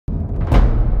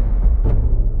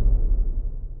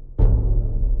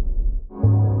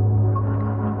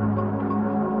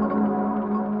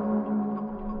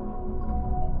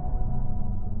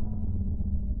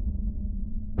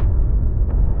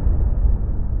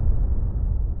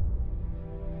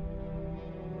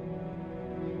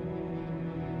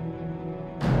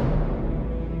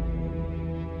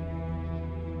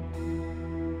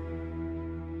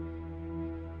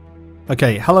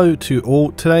Okay, hello to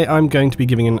all. Today I'm going to be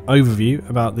giving an overview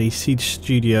about the Siege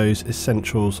Studios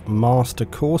Essentials Master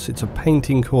Course. It's a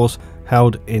painting course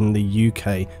held in the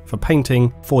UK for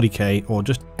painting 40k or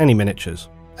just any miniatures.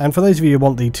 And for those of you who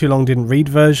want the too long didn't read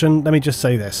version, let me just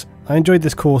say this. I enjoyed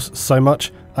this course so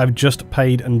much, I've just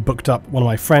paid and booked up one of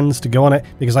my friends to go on it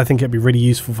because I think it'd be really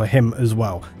useful for him as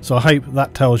well. So I hope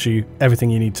that tells you everything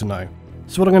you need to know.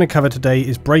 So what I'm going to cover today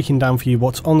is breaking down for you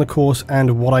what's on the course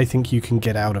and what I think you can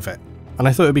get out of it. And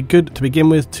I thought it would be good to begin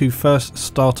with to first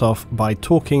start off by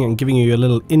talking and giving you a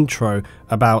little intro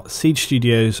about Siege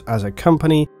Studios as a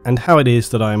company and how it is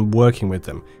that I'm working with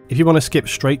them. If you want to skip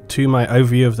straight to my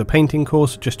overview of the painting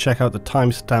course, just check out the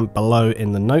timestamp below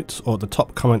in the notes or the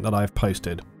top comment that I've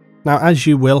posted. Now, as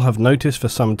you will have noticed for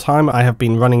some time, I have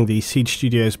been running the Siege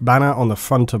Studios banner on the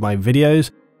front of my videos,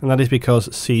 and that is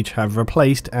because Siege have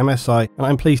replaced MSI, and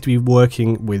I'm pleased to be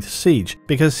working with Siege,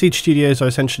 because Siege Studios are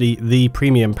essentially the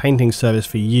premium painting service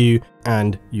for you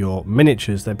and your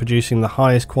miniatures. They're producing the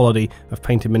highest quality of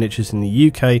painted miniatures in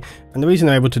the UK, and the reason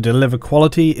they're able to deliver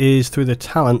quality is through the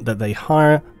talent that they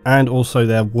hire and also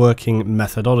their working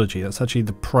methodology. That's actually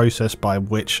the process by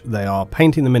which they are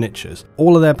painting the miniatures.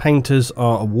 All of their painters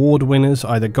are award winners,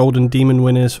 either Golden Demon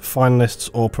winners, finalists,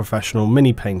 or professional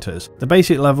mini painters. The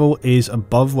basic level is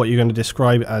above what you're going to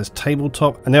describe as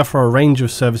tabletop, and they offer a range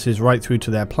of services right through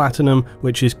to their platinum,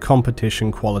 which is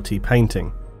competition quality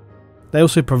painting. They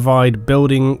also provide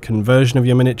building, conversion of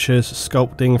your miniatures,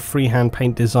 sculpting, freehand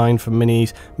paint design for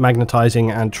minis,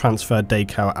 magnetizing, and transfer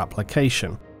decal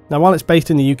application. Now, while it's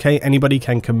based in the UK, anybody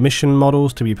can commission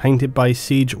models to be painted by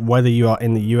Siege, whether you are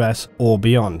in the US or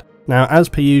beyond. Now, as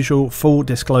per usual, full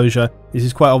disclosure, this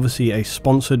is quite obviously a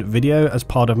sponsored video as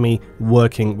part of me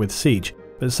working with Siege.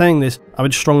 But saying this, I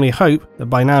would strongly hope that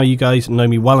by now you guys know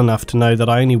me well enough to know that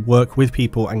I only work with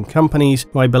people and companies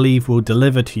who I believe will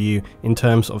deliver to you in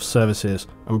terms of services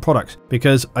and products,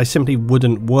 because I simply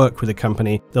wouldn't work with a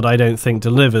company that I don't think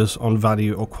delivers on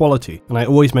value or quality. And I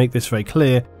always make this very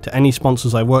clear to any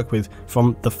sponsors I work with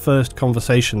from the first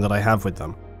conversation that I have with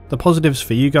them. The positives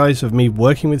for you guys of me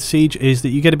working with Siege is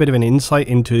that you get a bit of an insight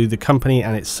into the company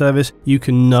and its service. You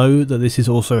can know that this is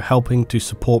also helping to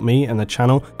support me and the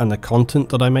channel and the content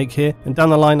that I make here. And down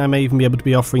the line, I may even be able to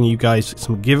be offering you guys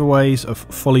some giveaways of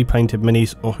fully painted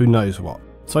minis or who knows what.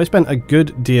 So I spent a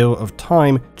good deal of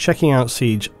time checking out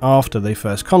Siege after they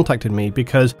first contacted me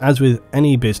because, as with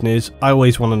any business, I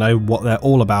always want to know what they're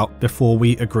all about before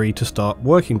we agree to start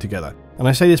working together. And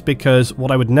I say this because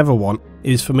what I would never want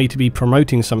is for me to be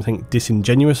promoting something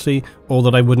disingenuously or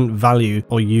that I wouldn't value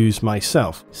or use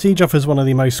myself. Siege offers one of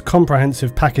the most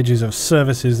comprehensive packages of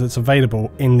services that's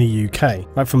available in the UK,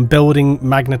 right from building,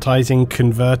 magnetizing,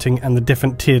 converting, and the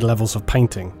different tiered levels of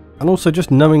painting. And also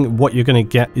just knowing what you're going to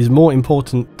get is more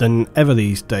important than ever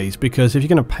these days, because if you're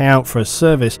going to pay out for a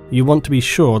service, you want to be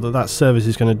sure that that service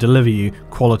is going to deliver you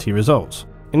quality results.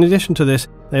 In addition to this,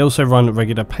 they also run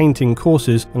regular painting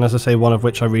courses, and as I say, one of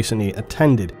which I recently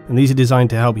attended. And these are designed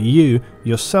to help you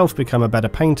yourself become a better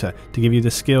painter, to give you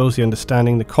the skills, the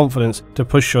understanding, the confidence to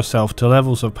push yourself to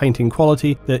levels of painting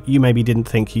quality that you maybe didn't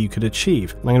think you could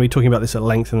achieve. And I'm going to be talking about this at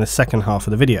length in the second half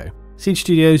of the video. Siege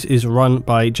Studios is run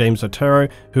by James Otero,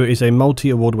 who is a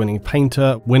multi-award winning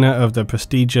painter, winner of the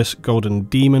prestigious Golden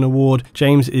Demon Award.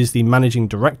 James is the managing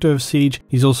director of Siege.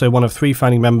 He's also one of 3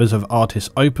 founding members of Artist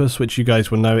Opus, which you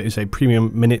guys will know is a premium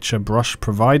miniature brush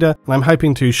provider. And I'm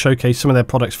hoping to showcase some of their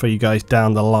products for you guys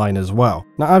down the line as well.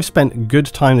 Now, I've spent good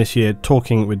time this year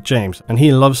talking with James, and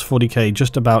he loves 40k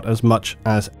just about as much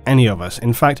as any of us.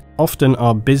 In fact, often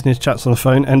our business chats on the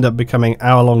phone end up becoming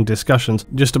hour-long discussions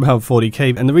just about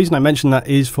 40k. And the reason I mention that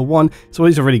is, for one, it's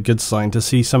always a really good sign to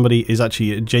see somebody is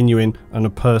actually a genuine and a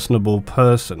personable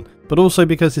person, but also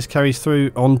because this carries through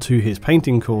onto his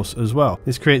painting course as well.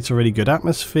 This creates a really good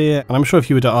atmosphere, and I'm sure if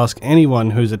you were to ask anyone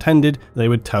who's attended, they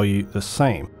would tell you the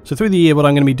same. So through the year, what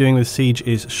I'm going to be doing with Siege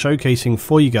is showcasing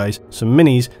for you guys some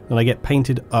minis that I get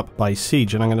painted up by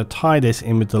Siege, and I'm going to tie this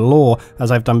in with the lore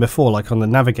as I've done before, like on the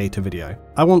Navigator video.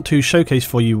 I want to showcase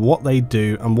for you what they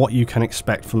do and what you can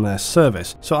expect from their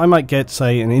service. So I might get,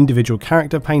 say, an individual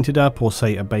character painted up, or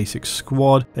say a basic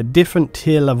squad, at different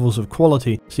tier levels of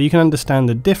quality, so you can understand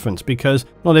the difference, because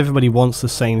not everybody wants the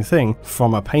same thing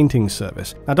from a painting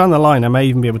service. Now down the line, I may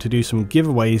even be able to do some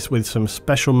giveaways with some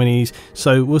special minis,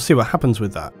 so we'll see what happens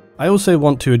with that. I also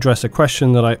want to address a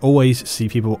question that I always see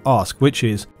people ask, which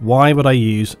is, why would I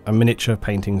use a miniature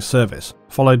painting service?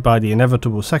 Followed by the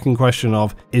inevitable second question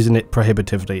of, isn't it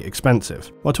prohibitively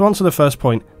expensive? Well, to answer the first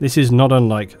point, this is not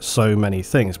unlike so many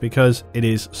things, because it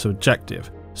is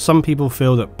subjective. Some people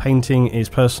feel that painting is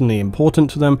personally important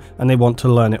to them and they want to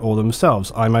learn it all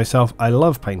themselves. I myself, I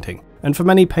love painting. and for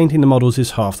many painting the models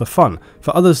is half the fun.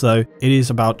 For others though, it is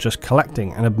about just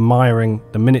collecting and admiring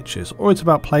the miniatures, or it's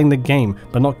about playing the game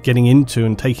but not getting into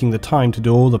and taking the time to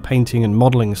do all the painting and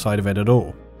modelling side of it at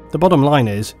all. The bottom line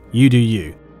is, you do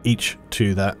you, each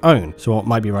to their own. So what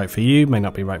might be right for you may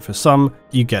not be right for some,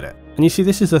 you get it. And you see,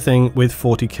 this is the thing with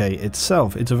 40k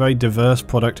itself. It's a very diverse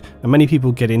product and many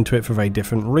people get into it for very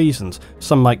different reasons.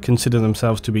 Some might consider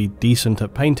themselves to be decent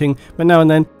at painting, but now and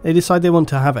then they decide they want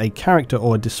to have a character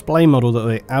or a display model that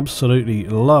they absolutely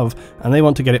love, and they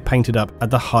want to get it painted up at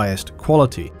the highest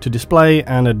quality to display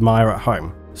and admire at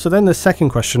home. So then the second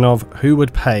question of who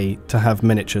would pay to have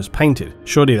miniatures painted?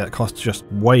 Surely that costs just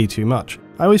way too much.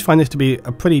 I always find this to be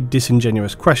a pretty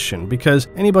disingenuous question, because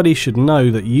anybody should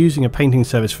know that using a painting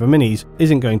service for minis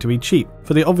isn't going to be cheap,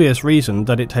 for the obvious reason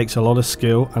that it takes a lot of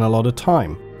skill and a lot of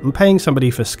time. And paying somebody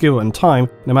for skill and time,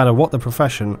 no matter what the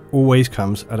profession, always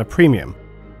comes at a premium.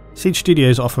 Siege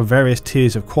Studios offer various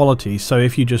tiers of quality, so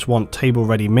if you just want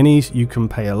table-ready minis, you can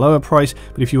pay a lower price,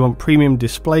 but if you want premium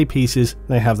display pieces,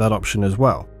 they have that option as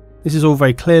well. This is all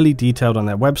very clearly detailed on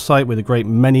their website with a great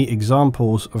many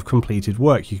examples of completed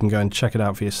work. You can go and check it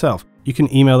out for yourself. You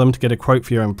can email them to get a quote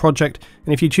for your own project,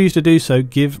 and if you choose to do so,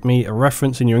 give me a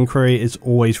reference in your inquiry. It's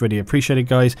always really appreciated,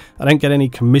 guys. I don't get any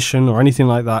commission or anything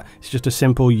like that. It's just a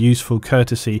simple, useful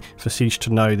courtesy for Siege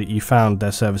to know that you found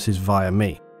their services via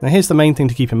me. Now here's the main thing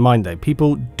to keep in mind though,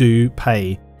 people do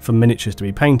pay for miniatures to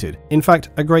be painted. In fact,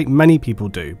 a great many people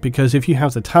do, because if you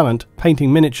have the talent,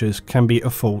 painting miniatures can be a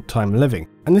full-time living.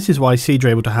 And this is why Siege are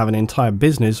able to have an entire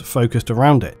business focused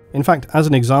around it. In fact, as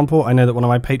an example, I know that one of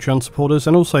my Patreon supporters,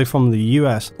 and also from the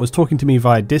US, was talking to me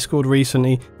via Discord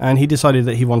recently, and he decided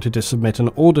that he wanted to submit an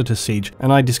order to Siege,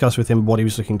 and I discussed with him what he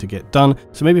was looking to get done,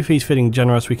 so maybe if he's feeling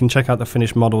generous, we can check out the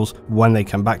finished models when they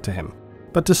come back to him.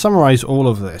 But to summarise all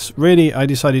of this, really I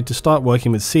decided to start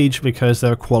working with Siege because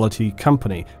they're a quality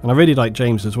company, and I really like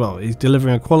James as well. He's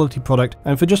delivering a quality product,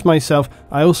 and for just myself,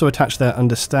 I also attach their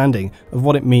understanding of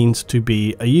what it means to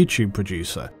be a YouTube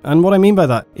producer. And what I mean by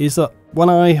that is that when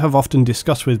I have often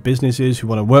discussed with businesses who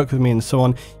want to work with me and so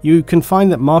on, you can find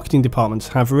that marketing departments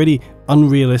have really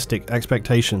unrealistic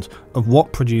expectations of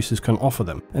what producers can offer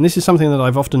them. And this is something that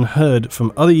I've often heard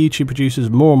from other YouTube producers,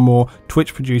 more and more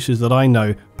Twitch producers that I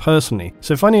know personally.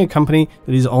 So finding a company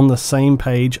that is on the same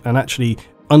page and actually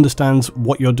understands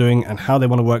what you're doing and how they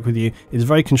want to work with you is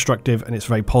very constructive, and it's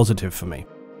very positive for me.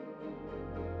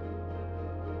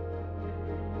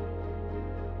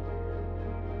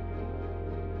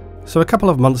 So a couple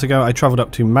of months ago I travelled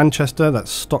up to Manchester,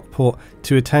 that's Stockport,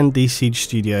 to attend the Siege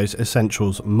Studios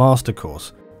Essentials Master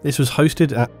Course. This was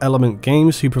hosted at Element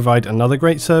Games, who provide another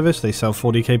great service. They sell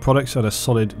 40k products at a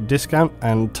solid discount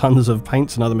and tons of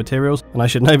paints and other materials, and I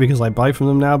should know because I buy from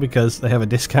them now because they have a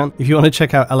discount. If you want to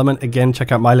check out Element, again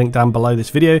check out my link down below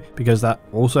this video because that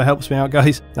also helps me out,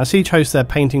 guys. Now Siege hosts their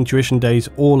painting tuition days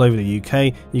all over the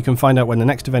UK. You can find out when the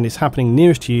next event is happening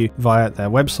nearest to you via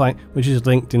their website, which is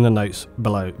linked in the notes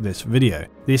below this video.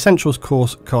 The Essentials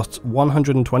course costs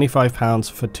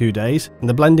 £125 for 2 days, and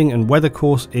the Blending and Weather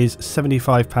course is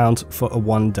 £75 for a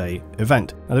 1-day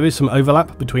event. Now there is some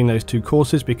overlap between those two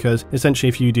courses because essentially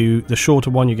if you do the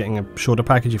shorter one, you're getting a shorter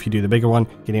package. If you do the bigger one,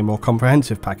 you're getting a more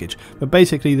comprehensive package. But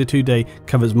basically the 2-day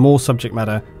covers more subject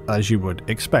matter as you would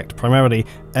expect. Primarily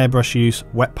airbrush use,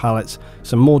 wet palettes,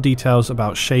 some more details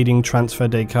about shading, transfer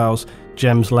decals,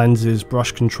 gems, lenses,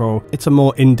 brush control. It's a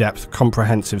more in-depth,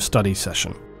 comprehensive study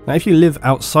session. Now if you live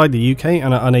outside the UK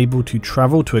and are unable to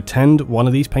travel to attend one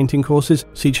of these painting courses,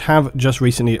 Siege have just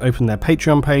recently opened their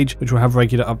Patreon page, which will have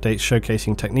regular updates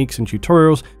showcasing techniques and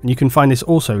tutorials, and you can find this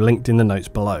also linked in the notes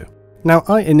below. Now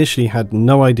I initially had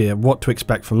no idea what to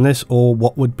expect from this or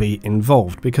what would be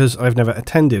involved because I've never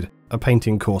attended a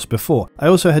painting course before. I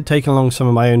also had taken along some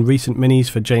of my own recent minis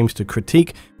for James to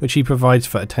critique, which he provides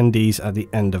for attendees at the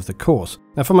end of the course.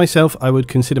 Now for myself, I would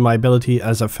consider my ability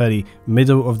as a fairly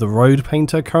middle of the road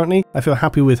painter currently. I feel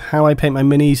happy with how I paint my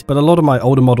minis, but a lot of my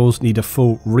older models need a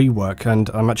full rework, and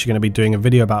I'm actually going to be doing a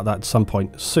video about that at some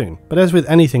point soon. But as with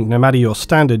anything, no matter your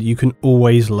standard, you can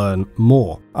always learn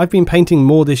more. I've been painting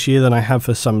more this year than I have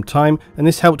for some time, and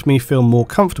this helped me feel more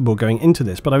comfortable going into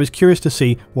this, but I was curious to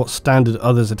see what standard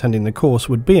others attending the course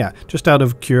would be at, just out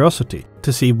of curiosity,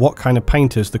 to see what kind of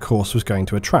painters the course was going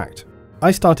to attract.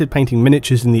 I started painting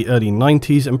miniatures in the early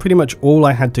 90s, and pretty much all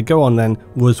I had to go on then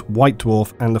was White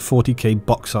Dwarf and the 40k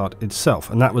box art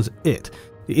itself, and that was it.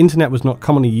 The internet was not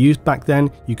commonly used back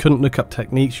then, you couldn't look up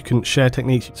techniques, you couldn't share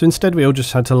techniques, so instead we all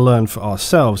just had to learn for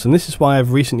ourselves, and this is why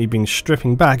I've recently been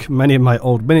stripping back many of my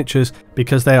old miniatures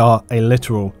because they are a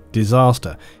literal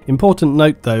disaster. Important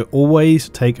note though, always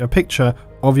take a picture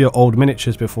of your old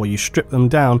miniatures before you strip them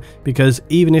down, because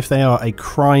even if they are a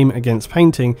crime against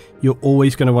painting, you're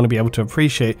always going to want to be able to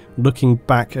appreciate looking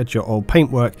back at your old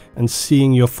paintwork and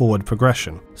seeing your forward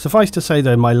progression. Suffice to say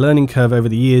though, my learning curve over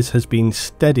the years has been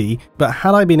steady, but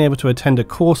had I been able to attend a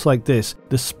course like this,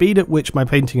 the speed at which my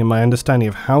painting and my understanding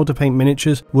of how to paint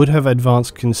miniatures would have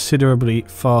advanced considerably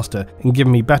faster and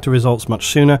given me better results much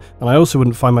sooner, and I also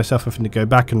wouldn't find myself having to go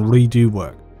back and redo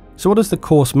work. So what does the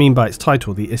course mean by its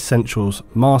title, the Essentials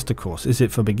Master Course? Is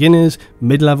it for beginners,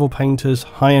 mid-level painters,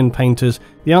 high-end painters?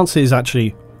 The answer is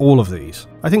actually all of these.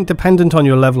 I think dependent on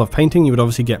your level of painting, you would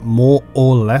obviously get more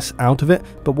or less out of it,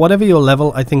 but whatever your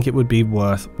level, I think it would be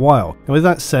worthwhile. And with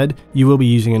that said, you will be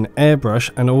using an airbrush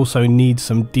and also need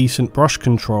some decent brush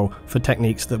control for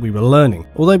techniques that we were learning.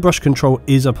 Although brush control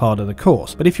is a part of the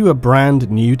course, but if you are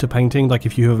brand new to painting, like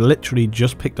if you have literally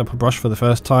just picked up a brush for the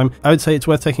first time, I would say it's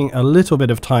worth taking a little bit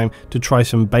of time to try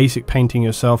some basic painting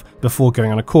yourself before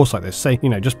going on a course like this. Say,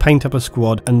 just paint up a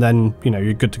squad and then,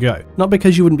 you're good to go. Not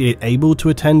because you wouldn't be able to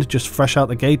attend just fresh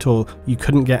out the gate or you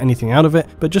couldn't get anything out of it,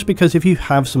 but just because if you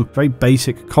have some very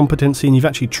basic competency and you've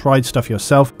actually tried stuff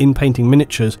yourself in painting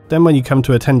miniatures, then when you come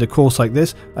to attend a course like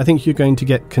this, I think you're going to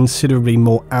get considerably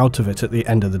more out of it at the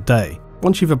end of the day.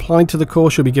 Once you've applied to the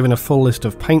course, you'll be given a full list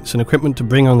of paints and equipment to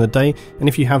bring on the day, and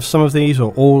if you have some of these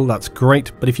or all, that's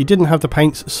great, but if you didn't have the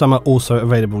paints, some are also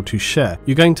available to share.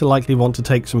 You're going to likely want to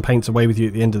take some paints away with you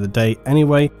at the end of the day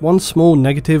anyway. One small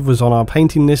negative was on our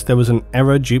painting list, there was an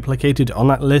error duplicated on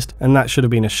that list, and that should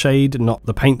have been a shade, not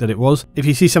the paint that it was. If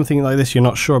you see something like this you're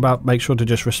not sure about, make sure to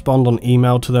just respond on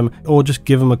email to them, or just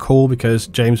give them a call, because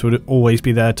James would always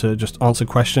be there to just answer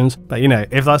questions. But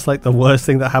if that's like the worst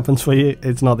thing that happens for you,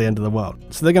 it's not the end of the world.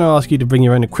 So they're going to ask you to bring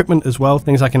your own equipment as well,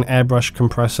 things like an airbrush,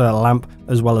 compressor, lamp,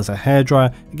 as well as a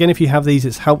hairdryer. Again, if you have these,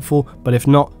 it's helpful, but if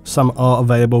not, some are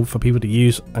available for people to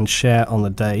use and share on the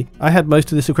day. I had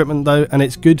most of this equipment though, and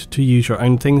it's good to use your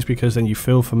own things because then you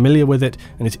feel familiar with it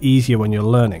and it's easier when you're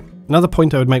learning. Another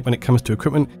point I would make when it comes to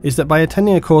equipment is that by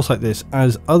attending a course like this,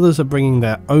 as others are bringing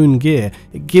their own gear,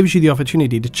 it gives you the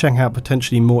opportunity to check out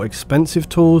potentially more expensive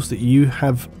tools that you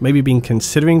have maybe been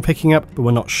considering picking up but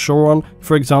were not sure on.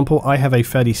 For example, I have a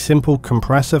fairly simple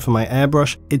compressor for my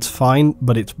airbrush. It's fine,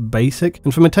 but it's basic.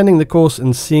 And from attending the course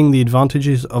and seeing the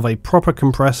advantages of a proper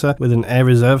compressor with an air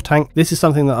reserve tank, this is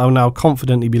something that I'll now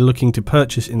confidently be looking to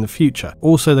purchase in the future.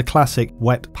 Also the classic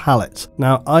wet pallets.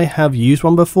 Now, I have used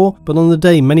one before, but on the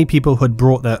day many people had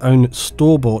brought their own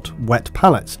store-bought wet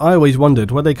pallets. I always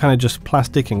wondered, were they kind of just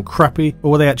plastic and crappy,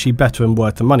 or were they actually better and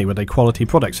worth the money? Were they quality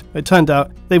products? It turned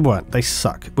out they weren't, they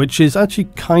suck, which is actually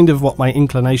kind of what my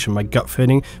inclination, my gut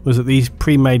feeling, was that these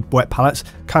pre-made wet pallets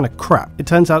kind of crap. It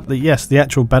turns out that yes, the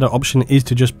actual better option is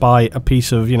to just buy a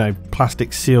piece of,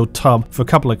 plastic sealed tub for a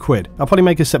couple of quid. I'll probably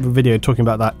make a separate video talking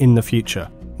about that in the future.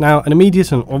 Now, an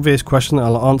immediate and obvious question that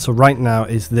I'll answer right now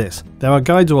is this. There are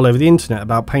guides all over the internet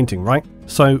about painting, right?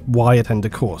 So why attend a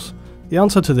course? The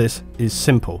answer to this is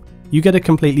simple. You get a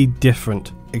completely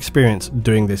different experience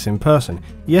doing this in person.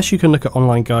 Yes, you can look at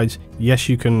online guides. Yes,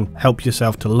 you can help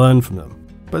yourself to learn from them.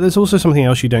 But there's also something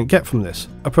else you don't get from this,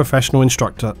 a professional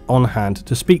instructor on hand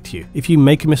to speak to you. If you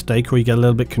make a mistake or you get a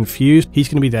little bit confused, he's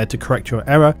going to be there to correct your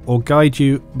error or guide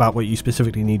you about what you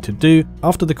specifically need to do.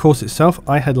 After the course itself,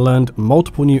 I had learned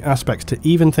multiple new aspects to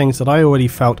even things that I already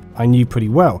felt I knew pretty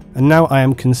well, and now I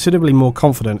am considerably more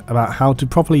confident about how to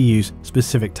properly use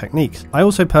specific techniques. I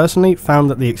also personally found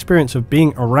that the experience of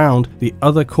being around the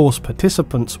other course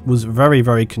participants was very,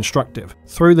 very constructive.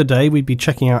 Through the day, we'd be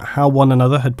checking out how one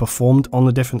another had performed on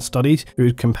the different studies. We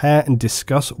would compare and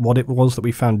discuss what it was that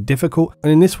we found difficult,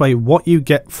 and in this way what you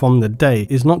get from the day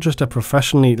is not just a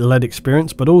professionally led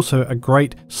experience but also a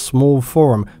great small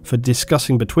forum for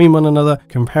discussing between one another,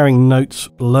 comparing notes,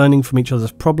 learning from each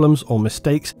other's problems or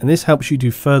mistakes, and this helps you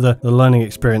to further the learning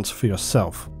experience for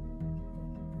yourself.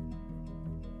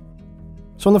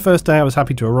 So on the first day I was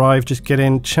happy to arrive, just get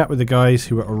in, chat with the guys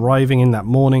who were arriving in that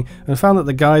morning, and found that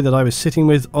the guy that I was sitting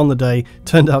with on the day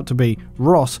turned out to be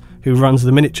Ross, who runs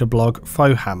the miniature blog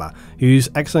Warhammer, whose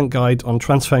excellent guide on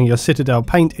transferring your Citadel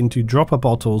paint into dropper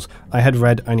bottles I had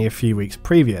read only a few weeks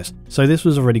previous. So this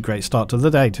was a really great start to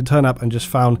the day, to turn up and just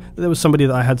found that there was somebody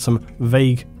that I had some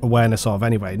vague awareness of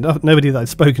anyway. Nobody that I'd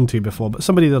spoken to before, but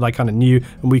somebody that I kind of knew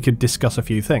and we could discuss a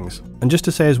few things. And just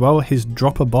to say as well, his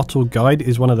dropper bottle guide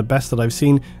is one of the best that I've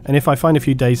seen, and if I find a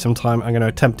few days sometime I'm going to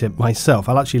attempt it myself.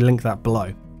 I'll actually link that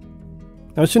below.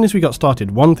 Now, as soon as we got started,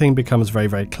 one thing becomes very,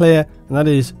 very clear, and that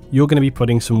is you're going to be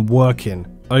putting some work in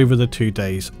over the 2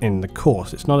 days in the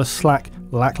course. It's not a slack,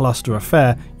 lackluster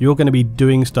affair. You're going to be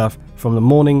doing stuff from the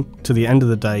morning to the end of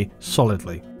the day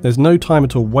solidly. There's no time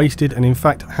at all wasted, and in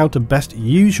fact how to best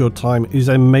use your time is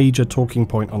a major talking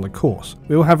point on the course.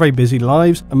 We all have very busy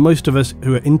lives, and most of us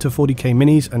who are into 40k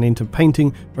minis and into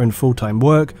painting are in full-time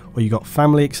work, or you got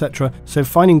family, etc. So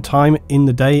finding time in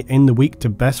the day, in the week to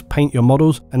best paint your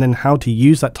models, and then how to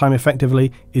use that time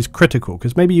effectively is critical,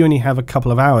 because maybe you only have a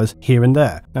couple of hours here and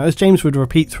there. Now, as James would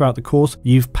repeat throughout the course,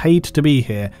 you've paid to be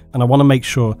here, and I want to make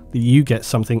sure that you get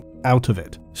something out of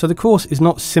it. So the course is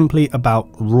not simply about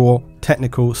raw,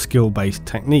 technical, skill-based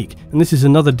technique, and this is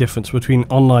another difference between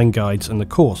online guides and the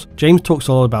course. James talks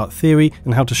a lot about theory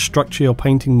and how to structure your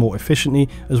painting more efficiently,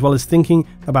 as well as thinking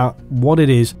about what it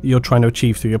is that you're trying to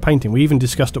achieve through your painting. We even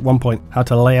discussed at one point how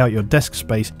to lay out your desk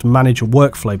space to manage your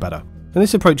workflow better. And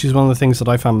this approach is one of the things that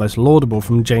I found most laudable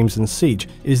from James and Siege,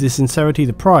 is the sincerity,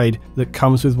 the pride that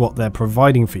comes with what they're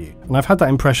providing for you. And I've had that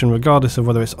impression regardless of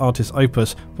whether it's Artist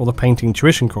Opus or the Painting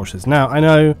Tuition courses. Now, I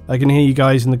know, I can hear you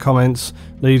guys in the comments,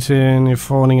 Luton, you're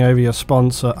fawning over your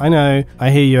sponsor. I know, I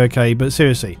hear you, okay, but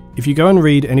seriously, if you go and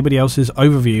read anybody else's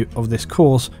overview of this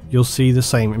course, you'll see the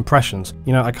same impressions.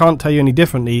 You know, I can't tell you any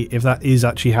differently if that is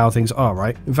actually how things are,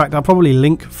 right? In fact, I'll probably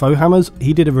link Warhammer's.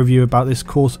 He did a review about this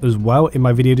course as well in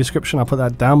my video description. I'll put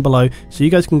that down below so you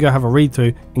guys can go have a read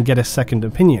through and get a second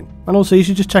opinion. And also, you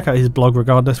should just check out his blog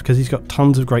regardless, because he's got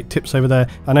tons of great tips over there.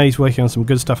 I know he's working on some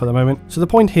good stuff at the moment. So the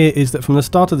point here is that from the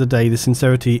start of the day, the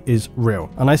sincerity is real.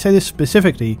 And I say this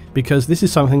specifically because this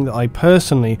is something that I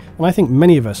personally, and I think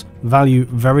many of us, value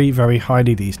very, very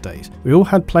highly these days. We all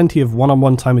had plenty of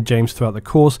one-on-one time with James throughout the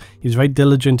course. He was very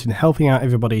diligent in helping out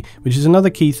everybody, which is another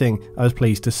key thing I was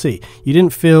pleased to see. You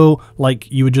didn't feel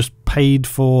like you were just paid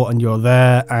for and you're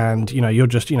there and, you know, you're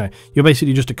just, you know, you're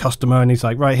basically just a customer and he's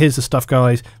like, right, here's the stuff,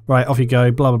 guys, right, off you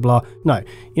go, blah, blah, blah. No,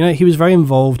 you know, he was very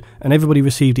involved and everybody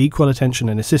received equal attention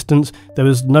and assistance. There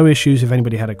was no issues if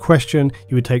anybody had a question.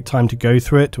 He would take time to go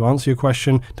through it, to answer your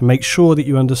question, to make sure that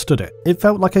you understood it. It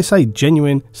felt, like I say,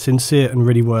 genuine, sincere, and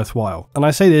really worthwhile. And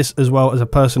I say this as well as a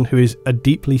person who is a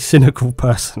deeply cynical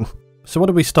person. So what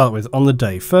do we start with on the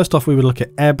day? First off, we would look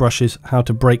at airbrushes, how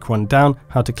to break one down,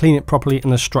 how to clean it properly,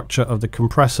 and the structure of the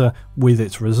compressor with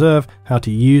its reserve, how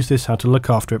to use this, how to look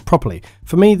after it properly.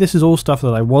 For me, this is all stuff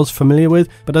that I was familiar with,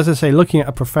 but as I say, looking at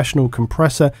a professional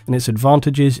compressor and its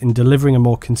advantages in delivering a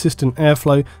more consistent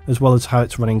airflow, as well as how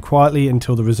it's running quietly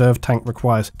until the reserve tank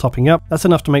requires topping up, that's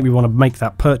enough to make me want to make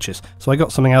that purchase. So I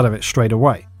got something out of it straight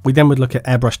away. We then would look at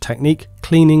airbrush technique,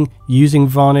 cleaning, using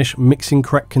varnish, mixing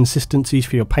correct consistencies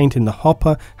for your paint in the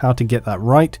hopper, how to get that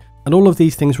right, and all of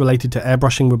these things related to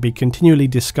airbrushing would be continually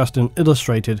discussed and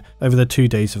illustrated over the 2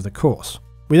 days of the course.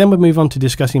 We then would move on to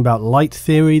discussing about light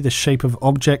theory, the shape of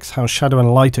objects, how shadow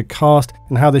and light are cast,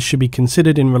 and how this should be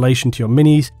considered in relation to your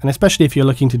minis, and especially if you're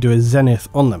looking to do a zenith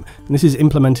on them. And this is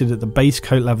implemented at the base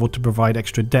coat level to provide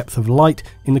extra depth of light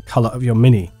in the colour of your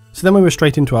mini. So then we were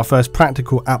straight into our first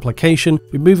practical application.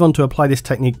 We move on to apply this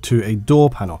technique to a door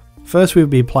panel. First we would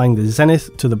be applying the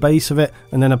zenith to the base of it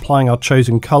and then applying our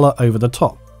chosen colour over the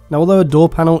top. Now, although a door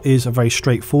panel is a very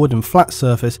straightforward and flat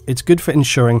surface, it's good for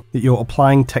ensuring that you're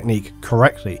applying technique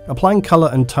correctly. Applying colour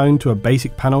and tone to a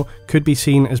basic panel could be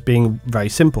seen as being very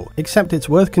simple, except it's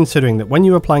worth considering that when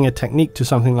you're applying a technique to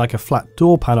something like a flat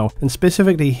door panel, and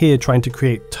specifically here trying to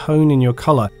create tone in your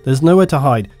colour, there's nowhere to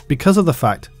hide because of the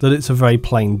fact that it's a very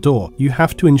plain door. You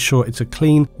have to ensure it's a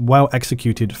clean, well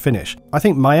executed finish. I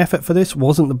think my effort for this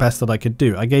wasn't the best that I could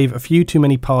do. I gave a few too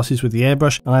many passes with the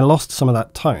airbrush and I lost some of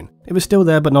that tone. It was still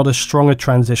there, but not as strong a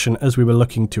transition as we were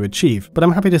looking to achieve. But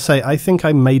I'm happy to say I think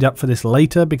I made up for this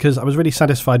later because I was really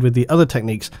satisfied with the other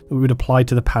techniques that we would apply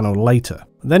to the panel later.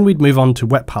 Then we'd move on to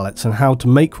wet palettes and how to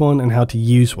make one and how to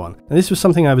use one. And this was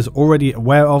something I was already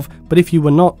aware of, but if you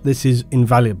were not, this is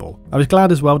invaluable. I was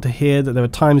glad as well to hear that there are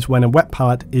times when a wet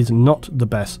palette is not the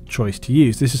best choice to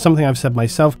use. This is something I've said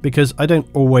myself because I don't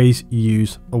always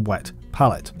use a wet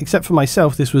palette. Except for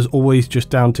myself, this was always just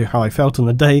down to how I felt on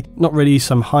the day, not really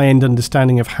some high-end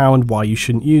understanding of how and why you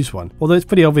shouldn't use one. Although it's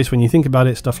pretty obvious when you think about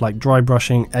it, stuff like dry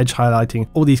brushing, edge highlighting,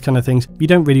 all these kind of things, you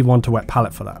don't really want a wet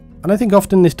palette for that. And I think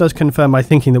often this does confirm my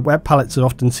thinking that wet palettes are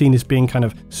often seen as being kind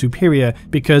of superior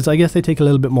because I guess they take a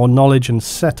little bit more knowledge and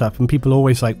setup, and people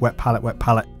always like wet palette, wet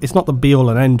palette. It's not the be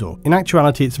all and end all. In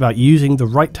actuality, it's about using the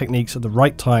right techniques at the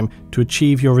right time to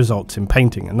achieve your results in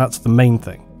painting, and that's the main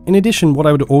thing. In addition, what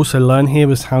I would also learn here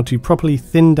was how to properly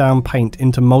thin down paint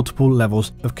into multiple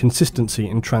levels of consistency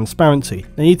and transparency.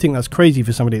 Now you'd think that's crazy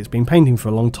for somebody that's been painting for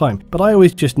a long time, but I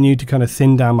always just knew to kind of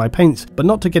thin down my paints, but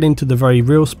not to get into the very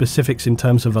real specifics in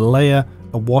terms of a layer,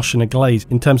 a wash and a glaze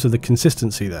in terms of the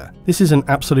consistency there. This is an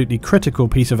absolutely critical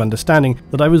piece of understanding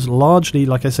that I was largely,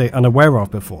 like I say, unaware of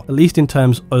before, at least in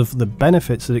terms of the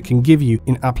benefits that it can give you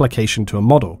in application to a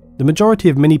model. The majority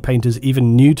of mini painters,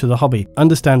 even new to the hobby,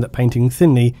 understand that painting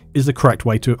thinly is the correct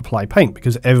way to apply paint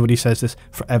because everybody says this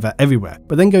forever everywhere.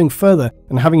 But then going further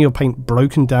and having your paint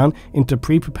broken down into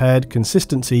pre-prepared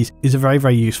consistencies is a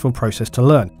very useful process to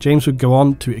learn. James would go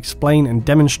on to explain and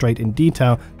demonstrate in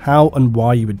detail how and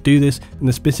why you would do this and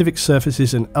the specific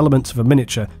surfaces and elements of a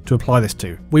miniature to apply this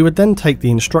to. We would then take the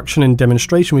instruction and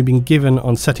demonstration we've been given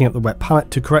on setting up the wet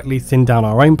palette to correctly thin down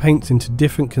our own paints into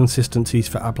different consistencies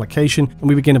for application, and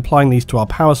we begin applying these to our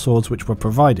power swords which were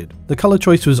provided. The colour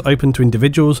choice was open to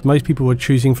individuals. Most people were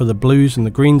choosing for the blues and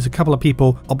the greens, a couple of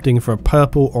people opting for a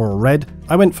purple or a red.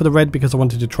 I went for the red because I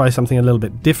wanted to try something a little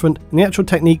bit different, and the actual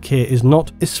technique here is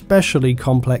not especially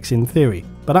complex in theory,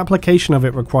 but application of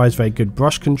it requires very good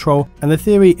brush control, and the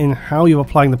theory in how you're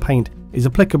applying the paint is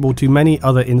applicable to many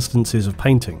other instances of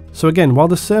painting. So again, while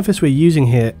the surface we're using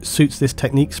here suits this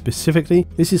technique specifically,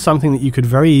 this is something that you could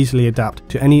very easily adapt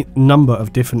to any number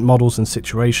of different models and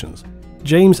situations.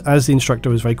 James, as the instructor,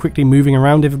 was very quickly moving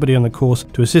around everybody on the course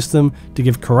to assist them, to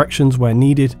give corrections where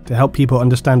needed, to help people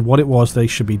understand what it was they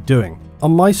should be doing.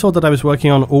 On my sword that I was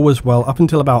working on, all was well up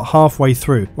until about halfway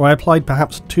through, where I applied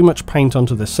perhaps too much paint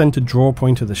onto the center draw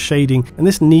point of the shading, and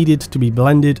this needed to be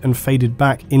blended and faded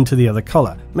back into the other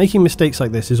color. Making mistakes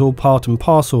like this is all part and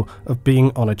parcel of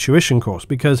being on a tuition course,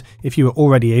 because if you were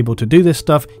already able to do this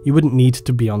stuff, you wouldn't need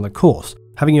to be on the course.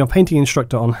 Having your painting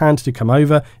instructor on hand to come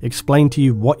over, explain to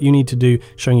you what you need to do,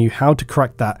 showing you how to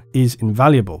correct that is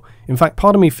invaluable. In fact,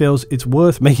 part of me feels it's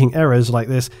worth making errors like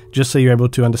this just so you're able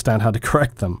to understand how to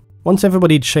correct them. Once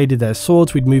everybody had shaded their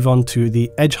swords, we'd move on to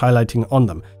the edge highlighting on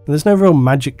them. And there's no real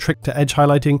magic trick to edge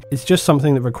highlighting, it's just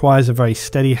something that requires a very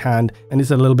steady hand and is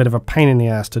a little bit of a pain in the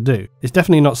ass to do. It's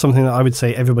definitely not something that I would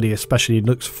say everybody especially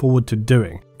looks forward to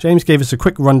doing. James gave us a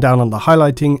quick rundown on the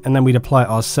highlighting, and then we'd apply it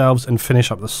ourselves and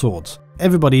finish up the swords.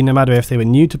 Everybody, no matter if they were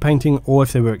new to painting or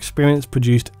if they were experienced,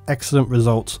 produced excellent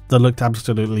results that looked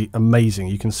absolutely amazing.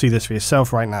 You can see this for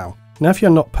yourself right now. Now, if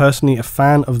you're not personally a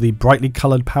fan of the brightly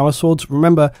coloured power swords,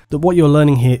 remember that what you're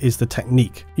learning here is the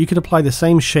technique. You could apply the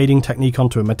same shading technique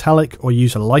onto a metallic or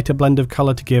use a lighter blend of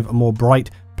colour to give a more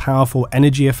bright, powerful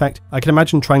energy effect. I can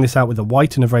imagine trying this out with a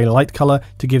white and a very light colour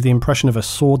to give the impression of a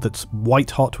sword that's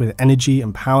white hot with energy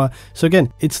and power. So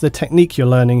again, it's the technique you're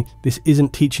learning. This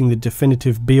isn't teaching the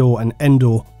definitive be-all and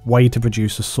end-all way to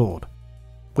produce a sword.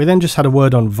 We then just had a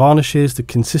word on varnishes, the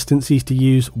consistencies to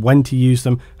use, when to use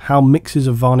them, how mixes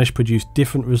of varnish produce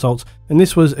different results, and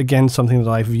this was again something that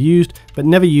I've used but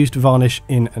never used varnish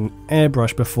in an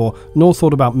airbrush before, nor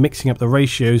thought about mixing up the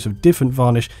ratios of different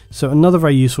varnish, so another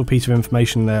very useful piece of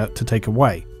information there to take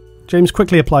away. James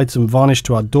quickly applied some varnish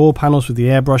to our door panels with the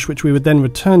airbrush, which we would then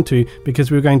return to because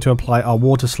we were going to apply our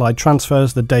water slide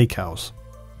transfers, the decals.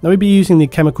 Now we'd be using the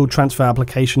chemical transfer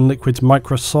application liquids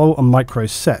Microsol and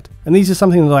Microset, and these are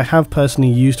something that I have personally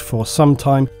used for some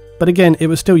time, but again it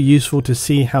was still useful to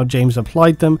see how James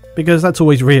applied them because that's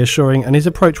always reassuring, and his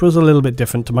approach was a little bit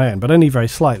different to my own, but only very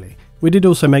slightly. We did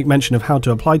also make mention of how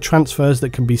to apply transfers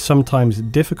that can be sometimes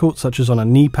difficult, such as on a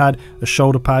knee pad, a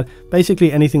shoulder pad,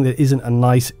 basically anything that isn't a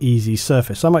nice, easy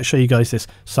surface. I might show you guys this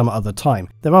some other time.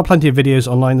 There are plenty of videos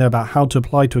online though about how to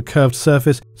apply to a curved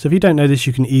surface, so if you don't know this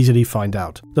you can easily find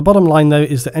out. The bottom line though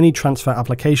is that any transfer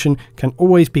application can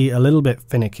always be a little bit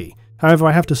finicky. However,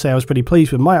 I have to say I was pretty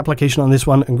pleased with my application on this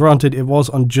one, and granted it was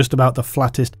on just about the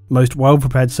flattest, most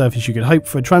well-prepared surface you could hope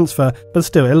for a transfer, but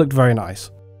still it looked very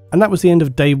nice. And that was the end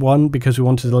of day one because we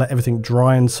wanted to let everything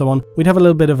dry and so on. We'd have a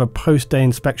little bit of a post-day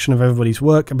inspection of everybody's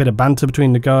work, a bit of banter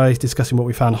between the guys, discussing what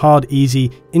we found hard,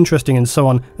 easy, interesting and so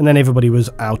on, and then everybody was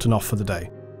out and off for the day.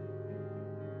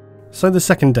 So the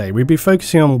second day, we'd be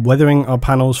focusing on weathering our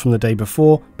panels from the day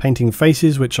before, painting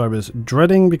faces, which I was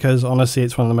dreading because honestly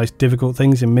it's one of the most difficult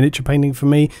things in miniature painting for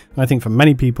me, and I think for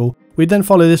many people. We'd then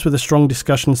follow this with a strong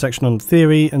discussion section on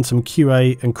theory and some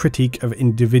QA and critique of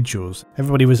individuals.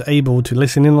 Everybody was able to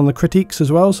listen in on the critiques as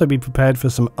well, so be prepared for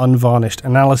some unvarnished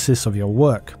analysis of your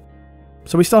work.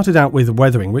 So we started out with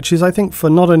weathering, which is I think for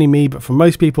not only me but for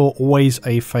most people always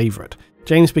a favourite.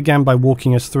 James began by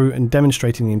walking us through and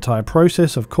demonstrating the entire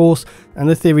process, of course, and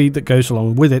the theory that goes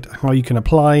along with it, how you can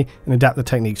apply and adapt the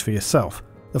techniques for yourself.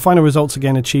 The final results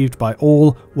again achieved by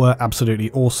all were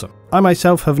absolutely awesome. I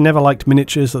myself have never liked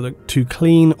miniatures that look too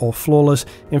clean or flawless.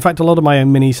 In fact, a lot of my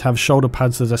own minis have shoulder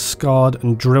pads that are scarred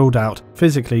and drilled out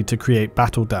physically to create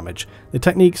battle damage. The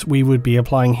techniques we would be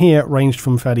applying here ranged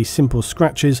from fairly simple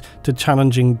scratches to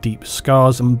challenging deep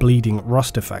scars and bleeding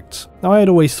rust effects. Now, I had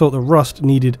always thought that rust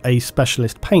needed a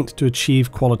specialist paint to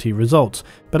achieve quality results,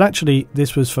 but actually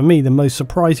this was for me the most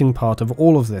surprising part of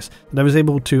all of this, that I was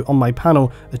able to, on my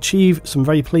panel, achieve some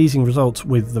very pleasing results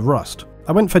with the rust.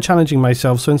 I went for challenging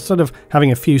myself, so instead of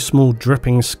having a few small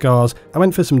dripping scars, I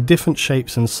went for some different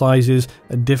shapes and sizes,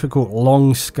 a difficult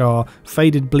long scar,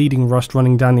 faded bleeding rust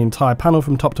running down the entire panel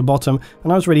from top to bottom,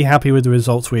 and I was really happy with the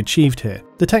results we achieved here.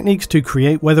 The techniques to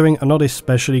create weathering are not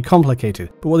especially complicated,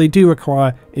 but what they do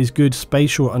require is good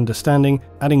spatial understanding.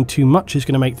 Adding too much is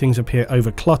going to make things appear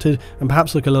over-cluttered and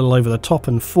perhaps look a little over the top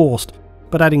and forced,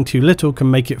 but adding too little can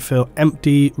make it feel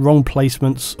empty. Wrong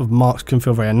placements of marks can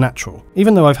feel very unnatural.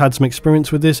 Even though I've had some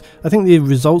experience with this, I think the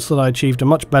results that I achieved are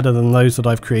much better than those that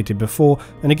I've created before,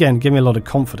 and again give me a lot of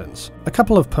confidence. A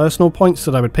couple of personal points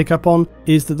that I would pick up on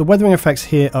is that the weathering effects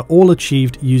here are all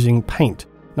achieved using paint.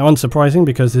 Now, unsurprising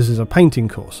because this is a painting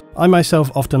course. I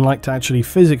myself often like to actually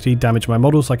physically damage my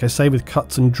models, like I say, with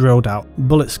cuts and drilled out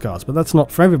bullet scars, but that's not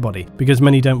for everybody because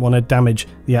many don't want to damage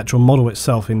the actual model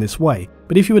itself in this way.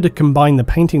 But if you were to combine the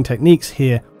painting techniques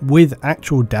here with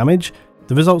actual damage,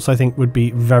 the results I think would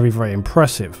be very, very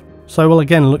impressive. So I will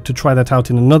again look to try that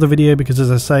out in another video because,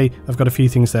 as I say, I've got a few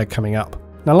things there coming up.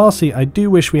 Now lastly, I do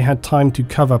wish we had time to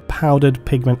cover powdered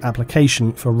pigment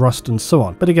application for rust and so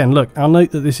on. But again, look, I'll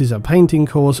note that this is a painting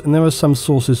course and there are some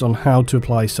sources on how to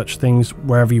apply such things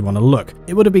wherever you want to look.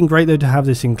 It would have been great though to have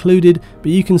this included,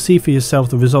 but you can see for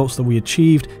yourself the results that we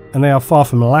achieved, and they are far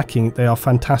from lacking. They are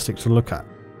fantastic to look at.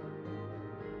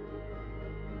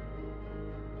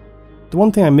 The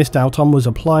one thing I missed out on was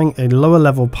applying a lower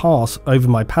level pass over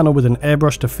my panel with an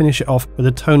airbrush to finish it off with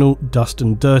a tonal dust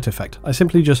and dirt effect. I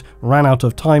simply just ran out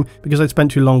of time because I'd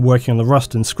spent too long working on the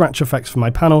rust and scratch effects for my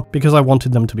panel because I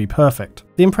wanted them to be perfect.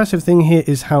 The impressive thing here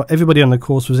is how everybody on the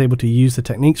course was able to use the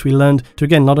techniques we learned to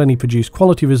again not only produce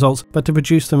quality results but to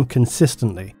produce them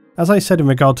consistently. As I said in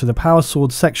regard to the power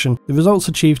sword section, the results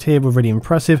achieved here were really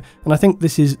impressive, and I think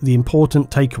this is the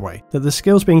important takeaway, that the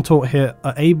skills being taught here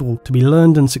are able to be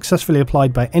learned and successfully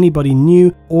applied by anybody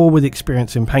new or with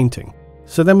experience in painting.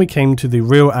 So then we came to the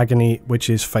real agony, which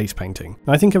is face painting.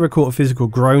 Now, I think I recall a physical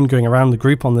groan going around the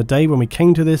group on the day when we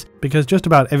came to this, because just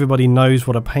about everybody knows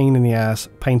what a pain in the ass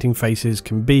painting faces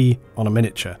can be on a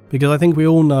miniature. Because I think we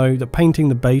all know that painting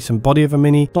the base and body of a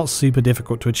mini is not super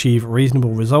difficult to achieve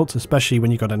reasonable results, especially when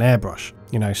you've got an airbrush.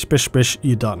 You know, spish spish,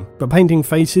 you're done. But painting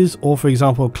faces, or for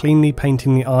example cleanly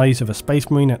painting the eyes of a Space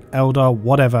Marine, an Eldar,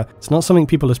 whatever, it's not something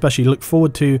people especially look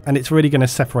forward to, and it's really going to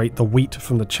separate the wheat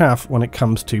from the chaff when it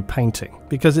comes to painting.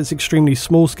 Because it's extremely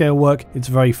small scale work, it's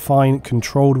very fine,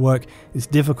 controlled work, it's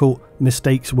difficult,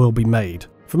 mistakes will be made.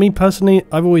 For me personally,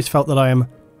 I've always felt that I am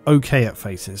okay at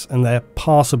faces, and they're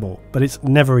passable, but it's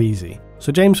never easy.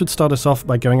 So James would start us off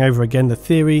by going over again the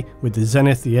theory with the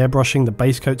zenith, the airbrushing, the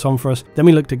base coats on for us. Then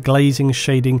we looked at glazing,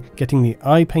 shading, getting the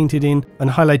eye painted in, and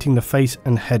highlighting the face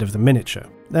and head of the miniature.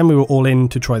 Then we were all in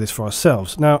to try this for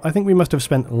ourselves. Now, I think we must have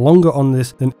spent longer on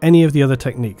this than any of the other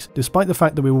techniques, despite the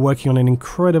fact that we were working on an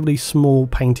incredibly small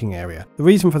painting area. The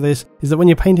reason for this is that when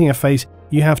you're painting a face,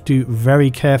 you have to very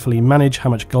carefully manage how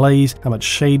much glaze, how much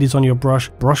shade is on your brush.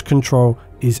 Brush control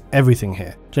is everything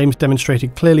here. James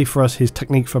demonstrated clearly for us his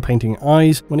technique for painting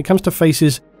eyes. When it comes to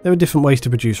faces, there are different ways to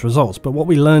produce results, but what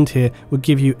we learned here would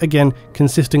give you, again,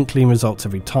 consistent clean results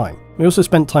every time. We also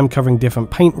spent time covering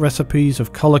different paint recipes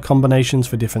of colour combinations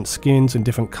for different skins and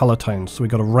different colour tones, so we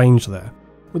got a range there.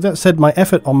 With that said, my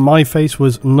effort on my face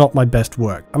was not my best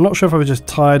work. I'm not sure if I was just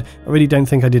tired. I really don't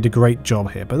think I did a great job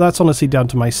here, but that's honestly down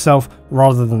to myself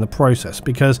rather than the process,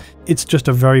 because it's just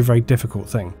a very, very difficult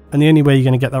thing. And the only way you're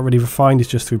going to get that really refined is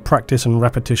just through practice and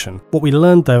repetition. What we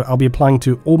learned though, I'll be applying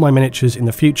to all my miniatures in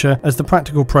the future, as the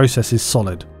practical process is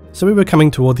solid. So we were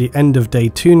coming toward the end of day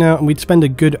 2 now, and we'd spend a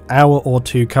good hour or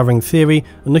two covering theory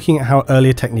and looking at how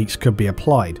earlier techniques could be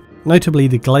applied. Notably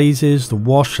the glazes, the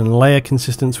wash and layer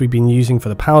consistence we've been using for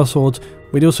the power swords.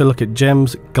 We'd also look at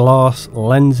gems, glass,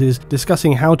 lenses,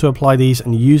 discussing how to apply these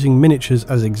and using miniatures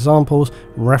as examples,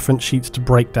 reference sheets to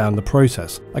break down the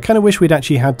process. I kind of wish we'd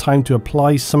actually had time to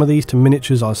apply some of these to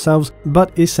miniatures ourselves,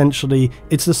 but essentially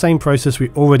it's the same process we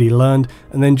already learned,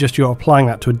 and then just you're applying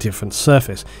that to a different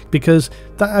surface, because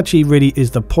that actually really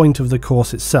is the point of the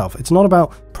course itself. It's not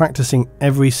about practicing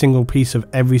every single piece of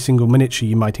every single miniature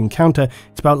you might encounter,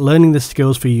 it's about learning the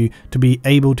skills for you to be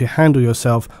able to handle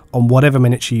yourself on whatever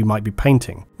miniature you might be painting.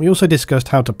 We also discussed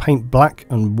how to paint black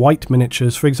and white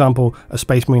miniatures, for example a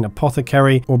Space Marine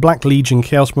Apothecary or Black Legion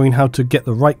Chaos Marine, how to get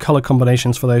the right colour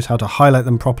combinations for those, how to highlight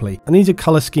them properly. And these are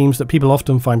colour schemes that people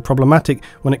often find problematic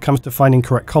when it comes to finding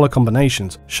correct colour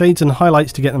combinations. Shades and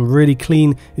highlights to get them really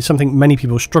clean is something many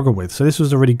people struggle with, so this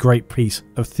was a really great piece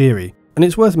of theory. And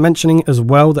it's worth mentioning as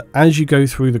well that as you go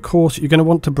through the course, you're going to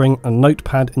want to bring a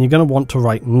notepad and you're going to want to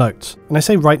write notes. And I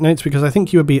say write notes because I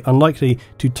think you would be unlikely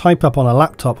to type up on a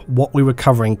laptop what we were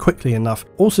covering quickly enough.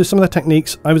 Also, some of the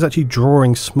techniques, I was actually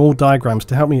drawing small diagrams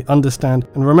to help me understand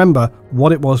and remember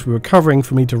what it was we were covering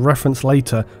for me to reference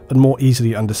later and more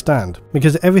easily understand.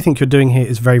 Because everything you're doing here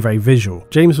is very, very visual.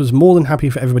 James was more than happy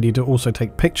for everybody to also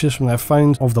take pictures from their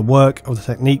phones of the work, of the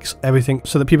techniques, everything,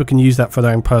 so that people can use that for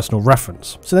their own personal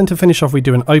reference. So then to finish off, we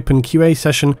do an open QA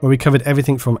session where we covered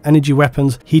everything from energy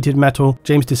weapons, heated metal.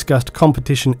 James discussed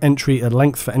competition entry at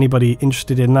length for anybody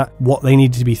interested in that, what they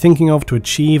needed to be thinking of to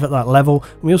achieve at that level.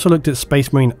 And we also looked at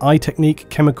Space Marine eye technique,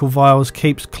 chemical vials,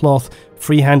 capes, cloth,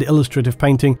 freehand illustrative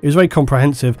painting. It was very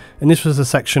comprehensive, and this was a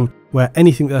section where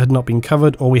anything that had not been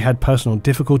covered or we had personal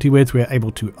difficulty with, we were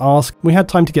able to ask. We had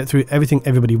time to get through everything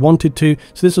everybody wanted to,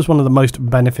 so this was one of the most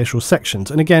beneficial sections.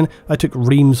 And again, I took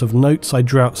reams of notes. I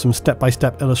drew out some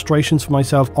step-by-step illustrations for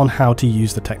myself on how to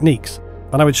use the techniques.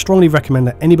 And I would strongly recommend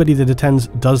that anybody that attends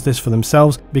does this for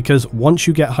themselves, because once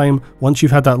you get home, once you've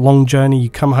had that long journey, you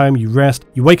come home, you rest,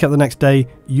 you wake up the next day,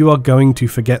 you are going to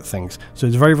forget things. So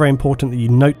it's very, very important that you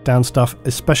note down stuff,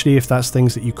 especially if that's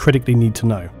things that you critically need to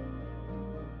know.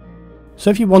 So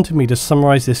if you wanted me to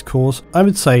summarize this course, I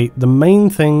would say the main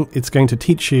thing it's going to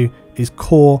teach you is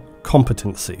core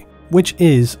competency, which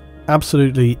is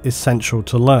absolutely essential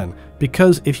to learn,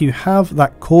 because if you have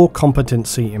that core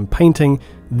competency in painting,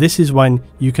 this is when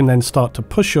you can then start to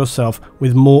push yourself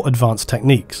with more advanced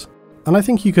techniques. And I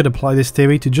think you could apply this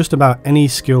theory to just about any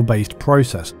skill-based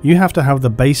process. You have to have the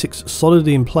basics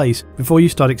solidly in place before you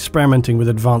start experimenting with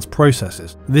advanced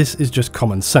processes. This is just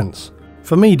common sense.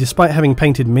 For me, despite having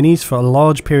painted minis for a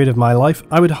large period of my life,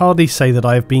 I would hardly say that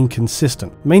I have been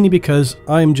consistent, mainly because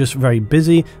I am just very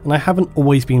busy and I haven't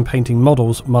always been painting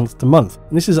models month to month.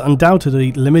 And this has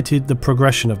undoubtedly limited the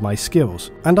progression of my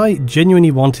skills. And I genuinely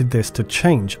wanted this to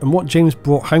change, and what James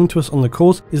brought home to us on the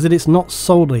course is that it's not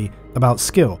solely about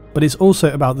skill, but it's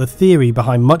also about the theory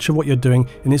behind much of what you're doing,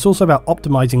 and it's also about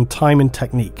optimizing time and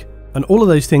technique. And all of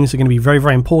those things are going to be very,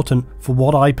 very important for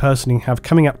what I personally have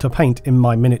coming up to paint in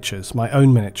my miniatures, my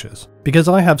own miniatures. Because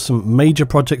I have some major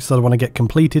projects that I want to get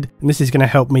completed, and this is going to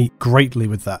help me greatly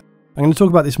with that. I'm going to talk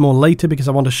about this more later because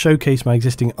I want to showcase my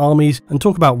existing armies and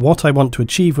talk about what I want to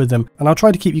achieve with them, and I'll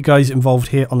try to keep you guys involved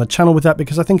here on the channel with that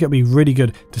because I think it'll be really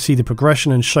good to see the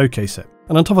progression and showcase it.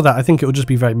 And on top of that, I think it will just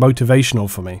be very motivational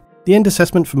for me. The end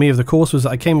assessment for me of the course was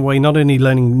that I came away not only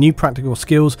learning new practical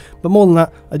skills, but more than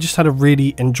that, I just had a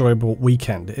really enjoyable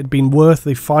weekend. It had been worth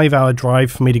the 5-hour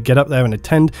drive for me to get up there and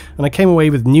attend, and I came away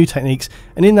with new techniques,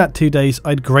 and in that 2 days,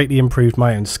 I'd greatly improved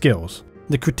my own skills.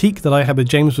 The critique that I had with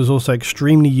James was also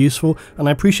extremely useful, and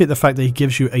I appreciate the fact that he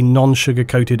gives you a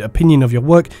non-sugar-coated opinion of your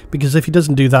work, because if he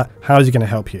doesn't do that, how is he going to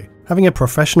help you? Having a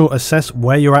professional assess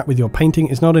where you're at with your painting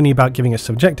is not only about giving a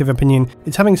subjective opinion,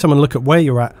 it's having someone look at where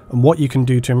you're at and what you can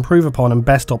do to improve upon and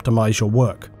best optimize your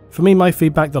work. For me, my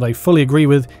feedback that I fully agree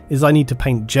with is I need to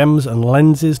paint gems and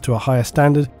lenses to a higher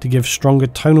standard to give stronger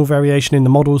tonal variation in the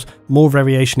models, more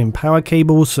variation in power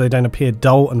cables so they don't appear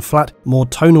dull and flat, more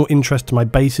tonal interest to my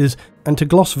bases, and to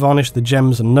gloss varnish the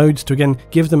gems and nodes to again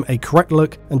give them a correct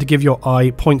look and to give your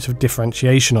eye points of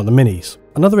differentiation on the minis.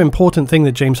 Another important thing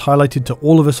that James highlighted to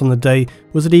all of us on the day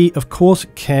was that he of course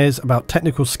cares about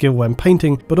technical skill when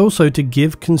painting, but also to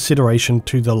give consideration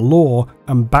to the lore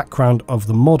and background of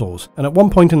the models. And at one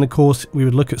point in the course we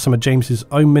would look at some of James's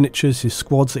own miniatures, his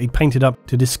squads that he'd painted up,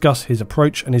 to discuss his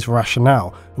approach and his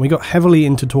rationale. And we got heavily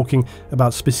into talking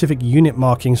about specific unit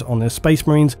markings on the Space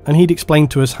Marines, and he'd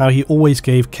explained to us how he always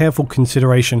gave careful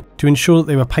consideration to ensure that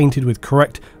they were painted with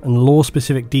correct and lore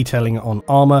specific detailing on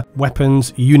armor,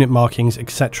 weapons, unit markings,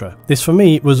 etc. This for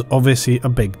me was obviously a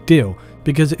big deal,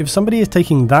 because if somebody is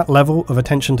taking that level of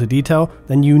attention to detail,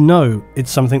 then you know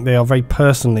it's something they are very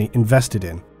personally invested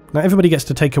in. Now everybody gets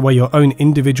to take away your own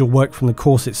individual work from the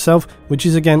course itself, which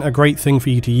is again a great thing for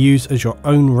you to use as your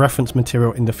own reference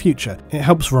material in the future. It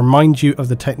helps remind you of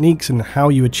the techniques and how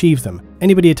you achieve them.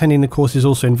 Anybody attending the course is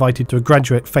also invited to a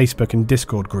graduate Facebook and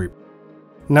Discord group.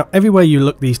 Now everywhere you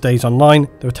look these days online,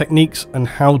 there are techniques and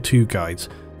how-to guides.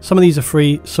 Some of these are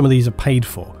free, some of these are paid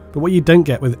for, but what you don't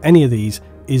get with any of these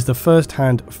is the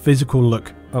first-hand physical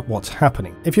look at what's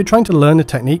happening. If you're trying to learn a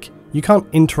technique, you can't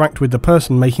interact with the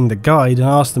person making the guide and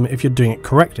ask them if you're doing it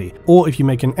correctly, or if you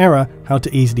make an error, how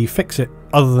to easily fix it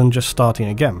other than just starting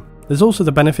again. There's also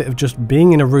the benefit of just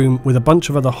being in a room with a bunch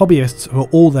of other hobbyists who are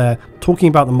all there talking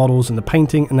about the models and the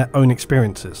painting and their own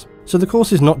experiences. So the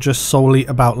course is not just solely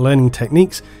about learning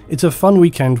techniques, it's a fun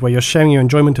weekend where you're sharing your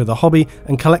enjoyment of the hobby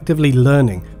and collectively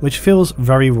learning, which feels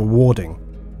very rewarding.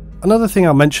 Another thing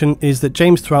I'll mention is that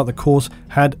James throughout the course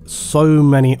had so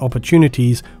many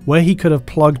opportunities where he could have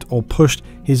plugged or pushed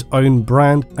his own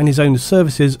brand and his own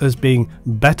services as being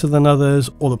better than others,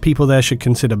 or that people there should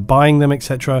consider buying them,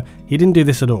 etc. He didn't do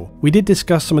this at all. We did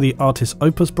discuss some of the artist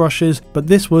opus brushes, but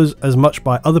this was as much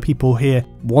by other people here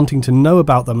wanting to know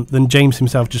about them than James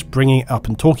himself just bringing it up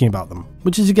and talking about them.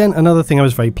 Which is again another thing I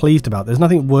was very pleased about. There's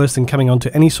nothing worse than coming onto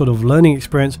any sort of learning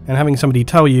experience and having somebody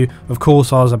tell you, of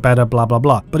course ours are better, blah blah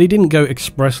blah. But he didn't go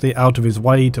expressly out of his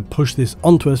way to push this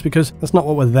onto us because that's not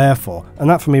what we're there for, and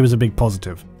that for me was a big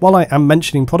positive. While I am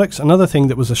mentioning products, another thing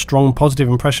that was a strong positive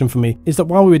impression for me is that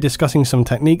while we were discussing some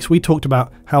techniques, we talked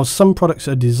about how some products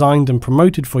are designed and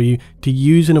promoted for you to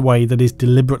use in a way that is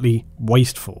deliberately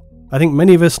wasteful. I think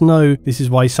many of us know this is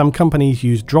why some companies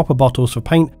use dropper bottles for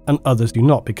paint and others do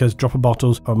not, because dropper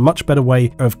bottles are a much better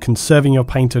way of conserving your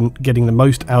paint and getting the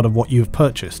most out of what you have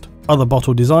purchased. Other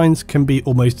bottle designs can be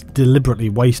almost deliberately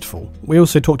wasteful. We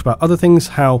also talked about other things,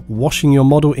 how washing your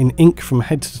model in ink from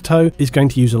head to toe is going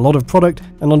to use a lot of product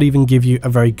and not even give you a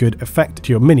very good effect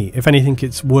to your mini. If anything,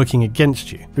 it's working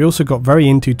against you. We also got very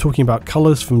into talking about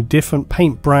colors from different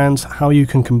paint brands, how you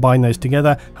can combine those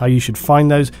together, how you should find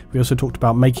those. We also talked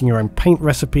about making your own paint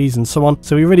recipes and so on.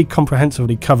 So we really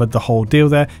comprehensively covered the whole deal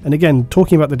there. And again,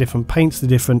 talking about the different paints, the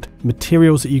different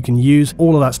materials that you can use,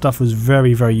 all of that stuff was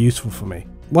very, very useful for me.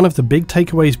 One of the big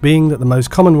takeaways being that the most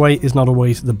common way is not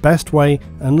always the best way,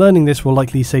 and learning this will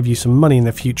likely save you some money in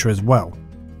the future as well.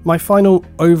 My final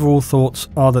overall thoughts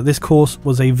are that this course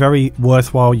was a very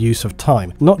worthwhile use of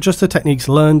time. Not just the techniques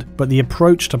learned, but the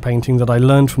approach to painting that I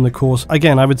learned from the course,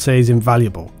 again, I would say is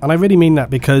invaluable. And I really mean that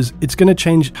because it's going to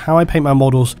change how I paint my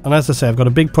models, and as I say, I've got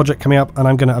a big project coming up and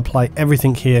I'm going to apply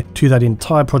everything here to that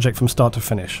entire project from start to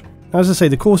finish. As I say,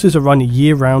 the courses are run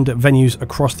year-round at venues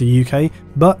across the UK,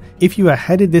 but if you are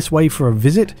headed this way for a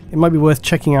visit, it might be worth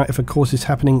checking out if a course is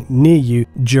happening near you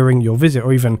during your visit,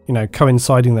 or even,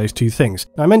 coinciding those two things.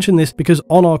 Now, I mention this because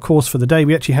on our course for the day,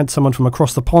 we actually had someone from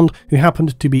across the pond who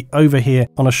happened to be over here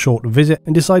on a short visit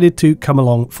and decided to come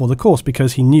along for the course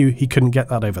because he knew he couldn't get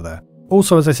that over there.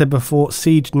 Also, as I said before,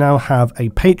 Siege now have a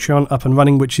Patreon up and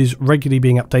running, which is regularly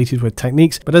being updated with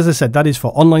techniques. But as I said, that is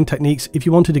for online techniques. If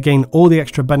you wanted to gain all the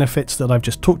extra benefits that I've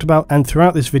just talked about and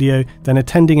throughout this video, then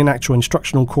attending an actual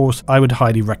instructional course I would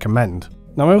highly recommend.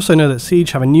 Now, I also know that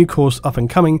Siege have a new course up and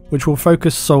coming which will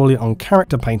focus solely on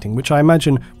character painting, which I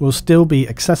imagine will still be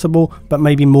accessible but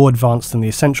maybe more advanced than the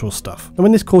essential stuff. And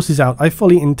when this course is out, I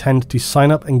fully intend to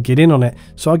sign up and get in on it,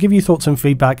 so I'll give you thoughts and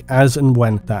feedback as and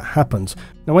when that happens.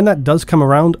 Now, when that does come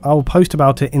around, I'll post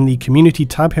about it in the community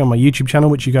tab here on my YouTube channel,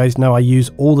 which you guys know I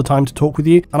use all the time to talk with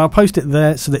you, and I'll post it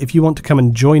there so that if you want to come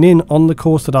and join in on the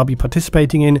course that I'll be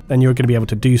participating in, then you're going to be able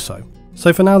to do so.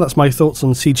 So for now, that's my thoughts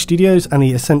on Siege Studios and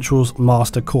the Essentials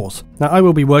Master course. Now, I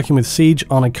will be working with Siege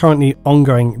on a currently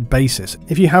ongoing basis.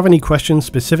 If you have any questions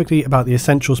specifically about the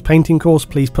Essentials painting course,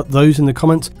 please put those in the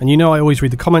comments, and you know I always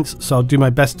read the comments, so I'll do my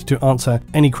best to answer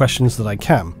any questions that I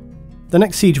can. The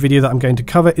next Siege video that I'm going to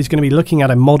cover is going to be looking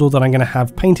at a model that I'm going to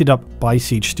have painted up by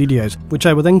Siege Studios, which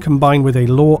I will then combine with a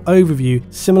lore overview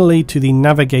similarly to the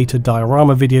Navigator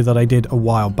diorama video that I did a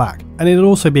while back. And it'll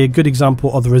also be a good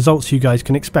example of the results you guys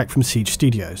can expect from Siege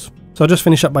Studios. So I'll just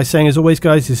finish up by saying, as always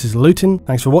guys, this is Luton.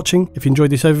 Thanks for watching. If you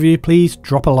enjoyed this overview, please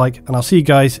drop a like, and I'll see you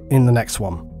guys in the next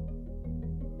one.